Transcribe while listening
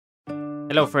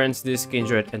Hello friends, this is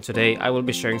Kindred, and today I will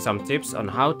be sharing some tips on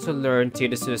how to learn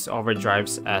TIDUS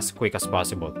Overdrives as quick as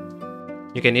possible.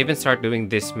 You can even start doing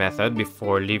this method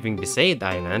before leaving Besaid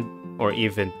Island or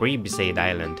even pre-Besaid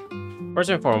Island. First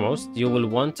and foremost, you will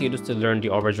want TIDUS to learn the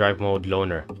Overdrive Mode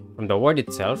Loner. From the word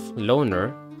itself,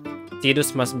 Loner,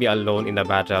 TIDUS must be alone in the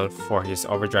battle for his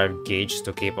overdrive gauge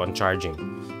to keep on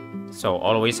charging. So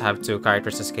always have two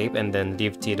characters escape and then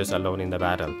leave TIDUS alone in the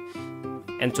battle.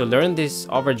 And to learn this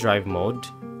overdrive mode,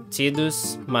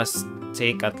 TIDUS must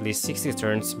take at least 60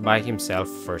 turns by himself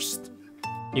first.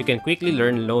 You can quickly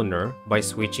learn Loner by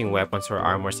switching weapons or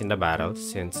armors in the battle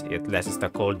since it lessens the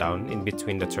cooldown in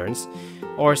between the turns,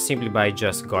 or simply by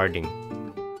just guarding.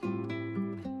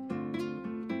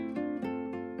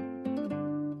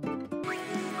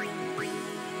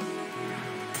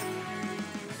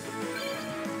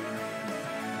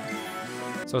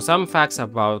 So some facts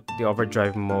about the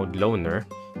Overdrive Mode Loner.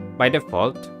 By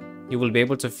default, you will be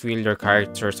able to fill your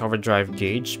character's overdrive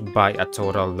gauge by a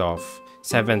total of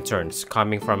 7 turns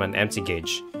coming from an empty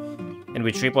gauge. And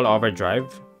with Triple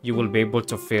Overdrive, you will be able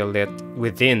to fill it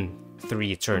within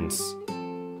 3 turns.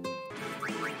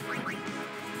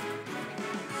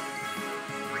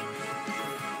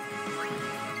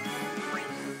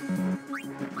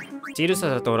 TIDUS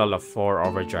has a total of 4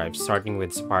 overdrives, starting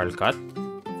with Spiral Cut,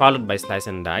 followed by Slice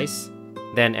and Dice,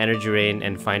 then Energy Rain,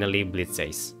 and finally Blitz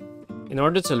Ace. In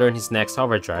order to learn his next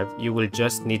overdrive, you will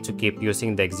just need to keep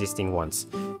using the existing ones.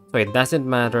 So it doesn't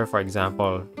matter, for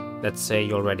example, let's say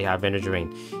you already have Energy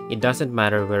Rain. It doesn't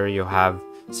matter whether you have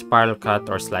Spiral Cut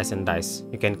or Slice and Dice.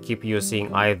 You can keep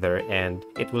using either and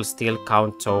it will still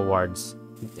count towards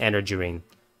Energy Rain.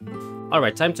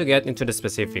 Alright, time to get into the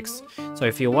specifics. So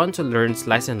if you want to learn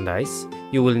Slice and Dice,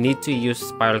 you will need to use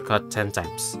Spiral Cut 10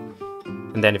 times.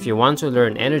 And then if you want to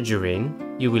learn Energy Rain,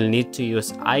 you will need to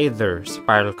use either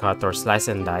Spiral Cut or Slice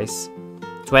and Dice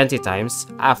 20 times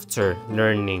after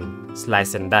learning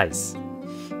Slice and Dice.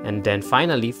 And then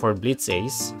finally for Blitz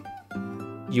Ace,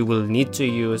 you will need to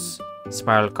use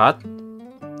Spiral Cut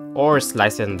or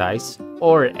Slice and Dice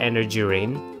or Energy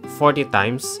Rain 40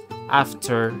 times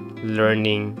after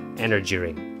learning Energy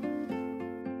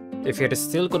Rain. If it is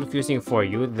still confusing for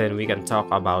you, then we can talk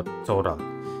about total.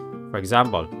 For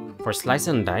example, for Slice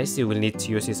and Dice, you will need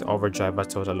to use his overdrive a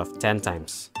total of 10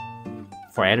 times.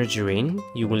 For Energy Rain,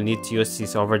 you will need to use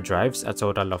his overdrives a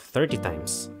total of 30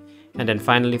 times. And then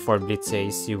finally for Blitz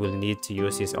Ace, you will need to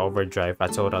use his overdrive a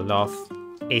total of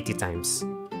 80 times.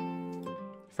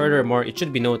 Furthermore, it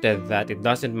should be noted that it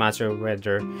doesn't matter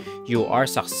whether you are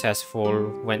successful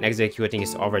when executing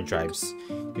his overdrives.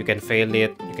 You can fail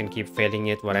it, you can keep failing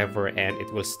it, whatever, and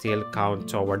it will still count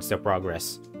towards the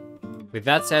progress. With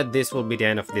that said, this will be the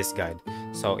end of this guide.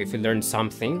 So if you learned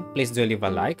something, please do leave a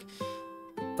like.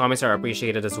 Comments are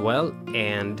appreciated as well,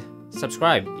 and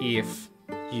subscribe if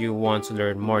you want to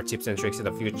learn more tips and tricks in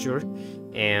the future.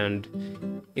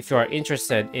 And if you are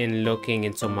interested in looking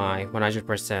into my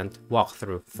 100%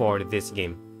 walkthrough for this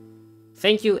game.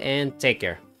 Thank you and take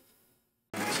care.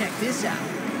 Check this out.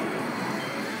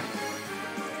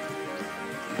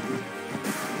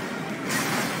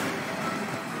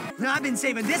 Now I've been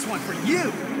saving this one for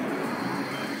you.